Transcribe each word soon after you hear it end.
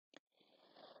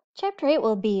Chapter 8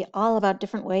 will be all about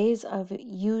different ways of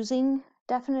using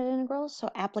definite integrals, so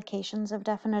applications of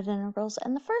definite integrals.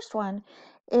 And the first one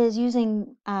is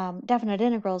using definite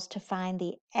integrals to find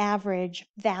the average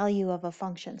value of a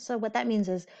function. So what that means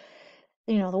is,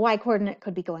 the y-coordinate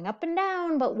could be going up and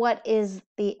down, but what is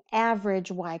the average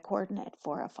y-coordinate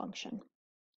for a function?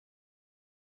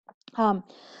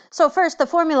 So first, the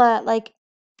formula,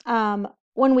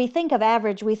 when we think of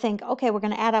average, we think, okay, we're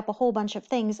going to add up a whole bunch of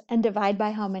things and divide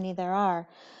by how many there are.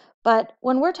 But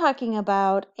when we're talking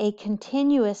about a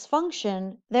continuous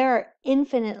function, there are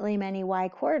infinitely many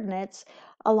y-coordinates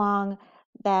along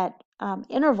that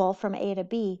interval from a to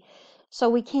b. So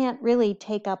we can't really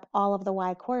take up all of the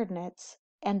y-coordinates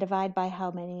and divide by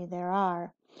how many there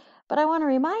are. But I want to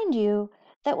remind you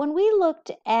that when we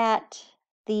looked at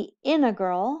the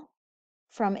integral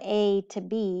from a to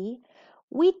b,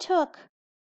 we took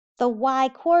the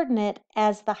y-coordinate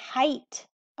as the height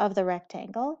of the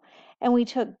rectangle, and we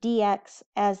took dx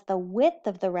as the width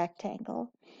of the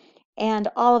rectangle, and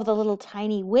all of the little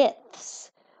tiny widths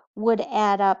would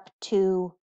add up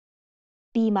to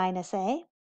b minus a,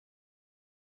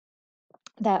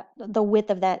 the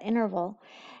width of that interval,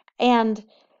 and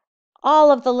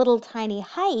all of the little tiny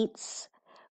heights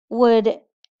would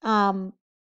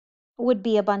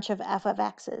be a bunch of f of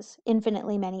x's,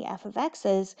 infinitely many f of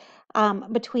x's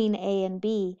between a and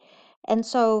b. And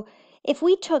so if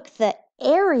we took the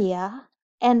area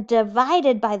and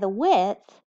divided by the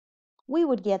width, we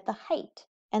would get the height,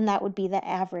 and that would be the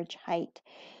average height.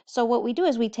 So what we do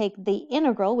is we take the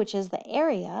integral, which is the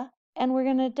area, and we're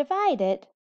going to divide it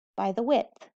by the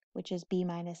width, which is b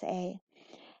minus a.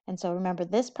 And so remember,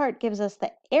 this part gives us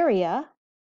the area,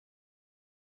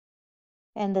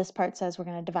 and this part says we're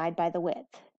going to divide by the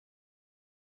width.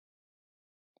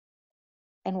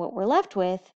 And what we're left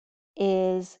with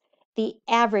is the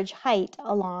average height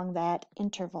along that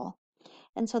interval.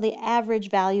 And so the average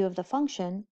value of the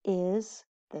function is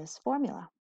this formula,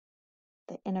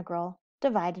 the integral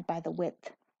divided by the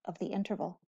width of the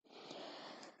interval.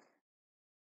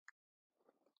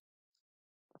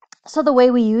 So the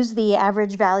way we use the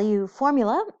average value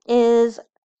formula is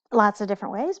lots of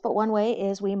different ways, but one way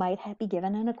is we might be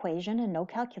given an equation and no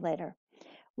calculator.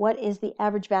 What is the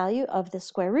average value of the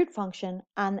square root function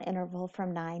on the interval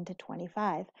from 9 to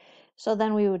 25? So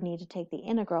then we would need to take the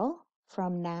integral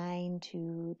from 9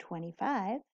 to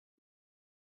 25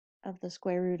 of the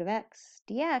square root of x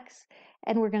dx,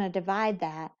 and we're going to divide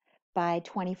that by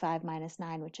 25 minus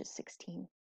 9, which is 16.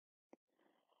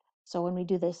 So when we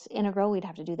do this integral, we'd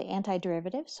have to do the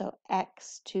antiderivative. So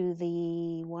x to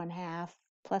the 1/2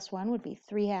 plus 1 would be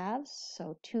 3/2.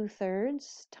 So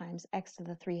 2/3 times x to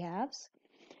the 3/2.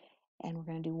 And we're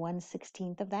going to do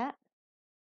 1/16 of that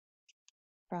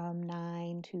from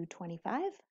 9 to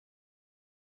 25.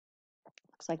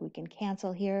 Looks like we can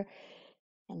cancel here,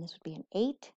 and this would be an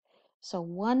 8. So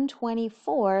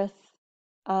 1/24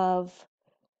 of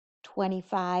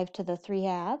 25 to the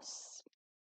 3/2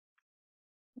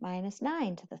 minus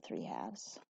 9 to the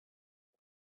 3/2.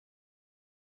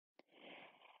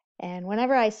 And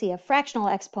whenever I see a fractional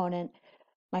exponent,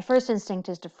 my first instinct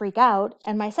is to freak out,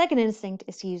 and my second instinct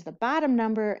is to use the bottom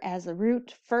number as a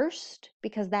root first,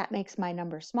 because that makes my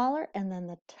number smaller, and then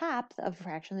the top of the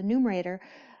fraction, the numerator,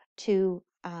 to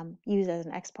use as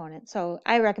an exponent. So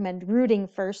I recommend rooting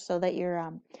first so that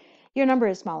your number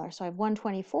is smaller. So I have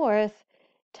 1/24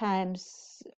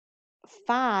 times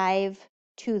 5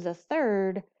 to the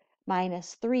 3rd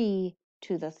minus 3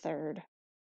 to the 3rd.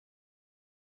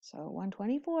 So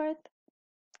 1/24,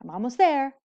 I'm almost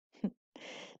there,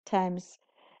 times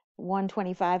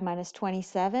 125 minus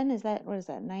 27, what is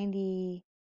that, 98?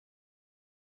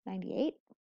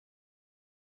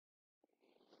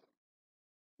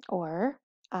 Or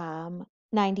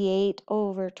 98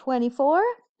 over 24.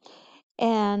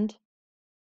 And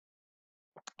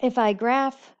if I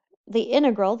graph the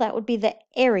integral, that would be the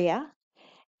area.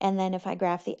 And then if I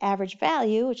graph the average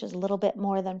value, which is a little bit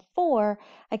more than 4,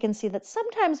 I can see that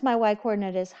sometimes my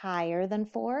y-coordinate is higher than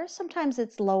 4, sometimes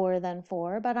it's lower than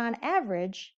 4, but on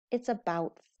average, it's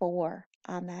about 4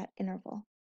 on that interval.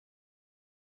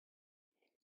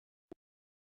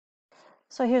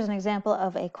 So here's an example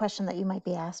of a question that you might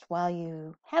be asked while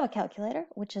you have a calculator,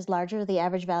 which is larger, the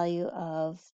average value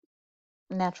of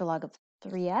natural log of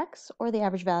 3x, or the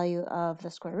average value of the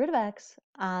square root of x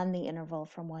on the interval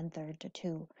from 1/3 to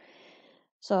 2.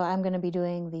 So I'm going to be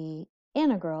doing the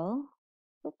integral,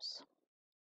 I'm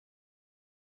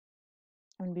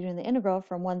going to be doing the integral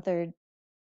from 1/3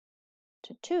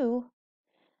 to 2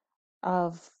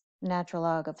 of natural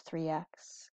log of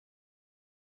 3x.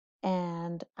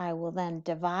 And I will then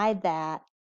divide that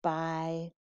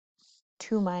by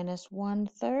 2 minus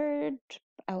 1/3.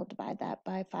 I will divide that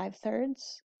by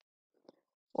 5/3,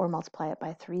 or multiply it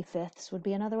by 3/5 would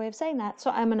be another way of saying that. So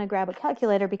I'm going to grab a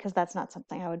calculator because that's not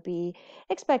something I would be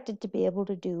expected to be able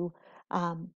to do.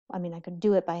 I mean, I could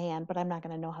do it by hand, but I'm not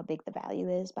going to know how big the value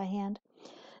is by hand.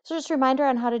 So just a reminder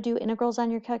on how to do integrals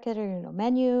on your calculator,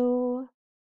 menu,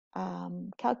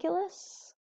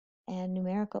 calculus, and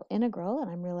numerical integral. And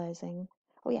I'm realizing,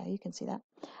 oh yeah, you can see that.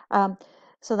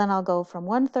 So then I'll go from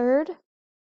 1/3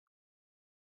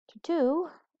 to 2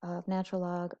 of natural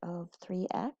log of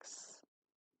 3x.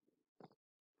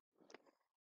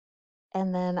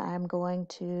 And then I'm going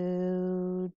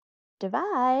to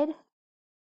divide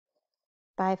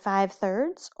by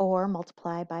 5/3 or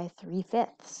multiply by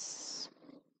 3/5.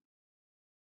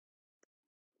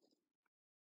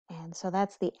 And so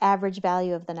that's the average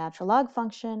value of the natural log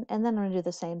function. And then I'm going to do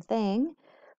the same thing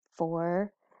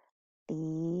for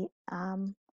the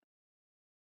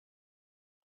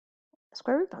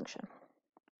square root function.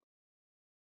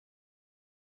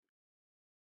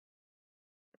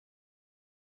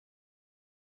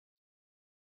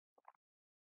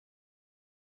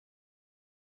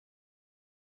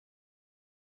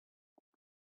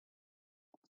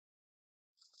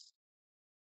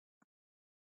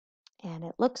 And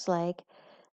it looks like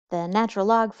the natural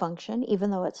log function, even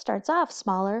though it starts off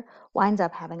smaller, winds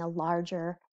up having a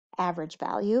larger average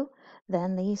value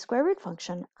than the square root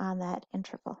function on that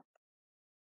interval.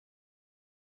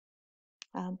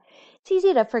 It's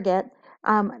easy to forget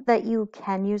that you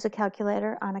can use a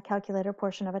calculator on a calculator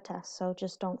portion of a test, so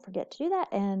just don't forget to do that,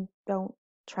 and don't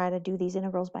try to do these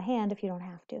integrals by hand if you don't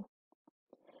have to.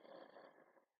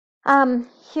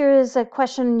 Here's a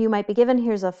question you might be given.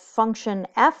 Here's a function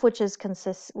f, which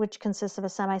consists of a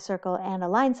semicircle and a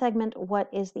line segment.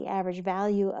 What is the average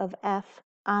value of f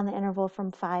on the interval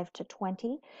from 5 to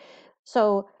 20?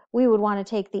 So we would want to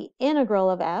take the integral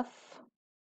of f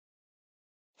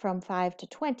from 5 to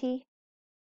 20,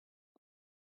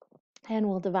 and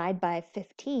we'll divide by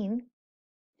 15.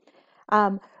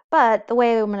 But the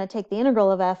way I'm going to take the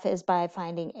integral of f is by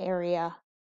finding area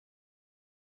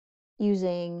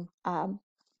using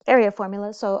area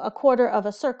formula. So a quarter of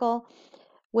a circle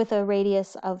with a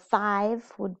radius of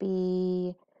 5 would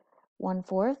be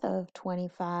 1/4 of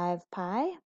 25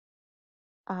 pi.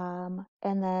 And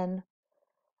then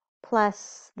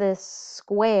plus this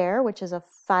square, which is a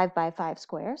 5 by 5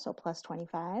 square, so plus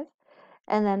 25.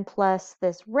 And then plus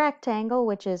this rectangle,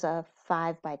 which is a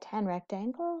 5 by 10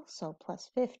 rectangle, so plus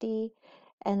 50.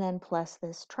 And then plus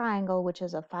this triangle, which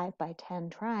is a 5 by 10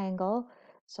 triangle,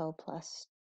 so plus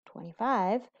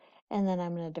 25. And then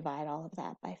I'm going to divide all of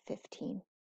that by 15.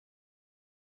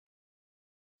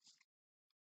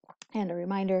 And a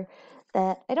reminder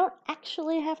that I don't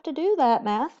actually have to do that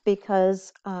math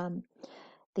because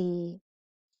the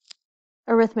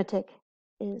arithmetic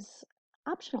is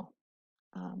optional.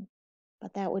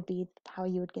 But that would be how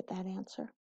you would get that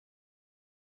answer.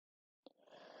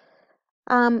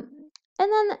 And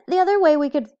then the other way we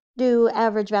could do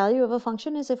average value of a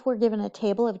function is if we're given a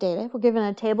table of data. If we're given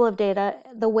a table of data,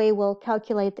 the way we'll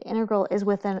calculate the integral is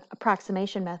with an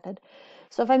approximation method.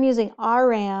 So if I'm using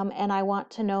RAM and I want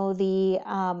to know the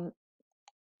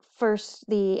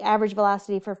average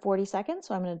velocity for 40 seconds,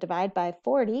 so I'm going to divide by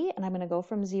 40, and I'm going to go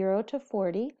from 0 to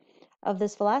 40 of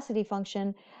this velocity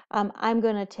function. I'm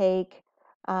going to take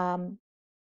an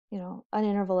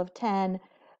interval of 10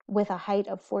 with a height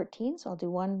of 14, so I'll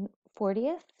do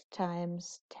 1/40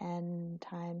 times 10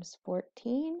 times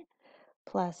 14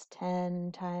 plus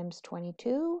 10 times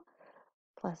 22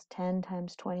 plus 10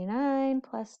 times 29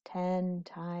 plus 10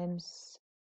 times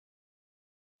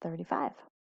 35.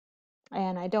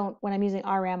 And when I'm using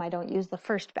RAM, I don't use the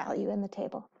first value in the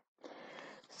table.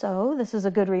 So this is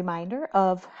a good reminder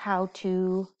of how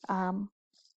to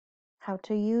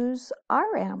use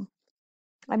RAM.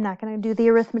 I'm not going to do the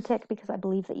arithmetic because I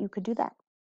believe that you could do that.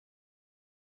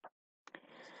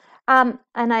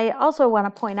 And I also want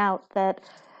to point out that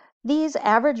these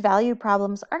average value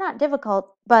problems are not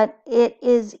difficult, but it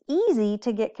is easy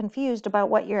to get confused about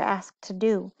what you're asked to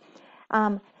do.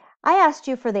 I asked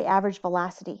you for the average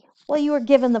velocity. Well, you were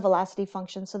given the velocity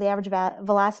function, so the average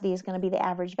velocity is going to be the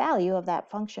average value of that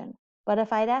function. But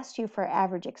if I'd asked you for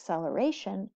average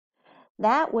acceleration,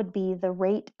 that would be the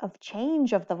rate of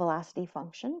change of the velocity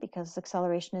function, because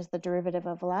acceleration is the derivative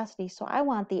of velocity. So I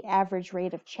want the average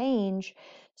rate of change.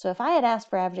 So if I had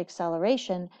asked for average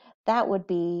acceleration, that would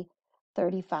be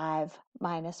 35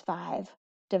 minus 5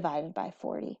 divided by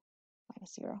 40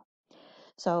 minus 0.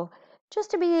 So just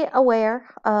to be aware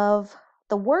of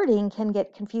the wording can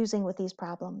get confusing with these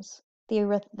problems.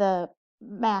 The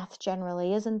math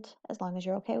generally isn't, as long as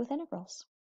you're okay with integrals.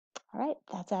 All right,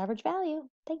 that's average value.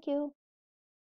 Thank you.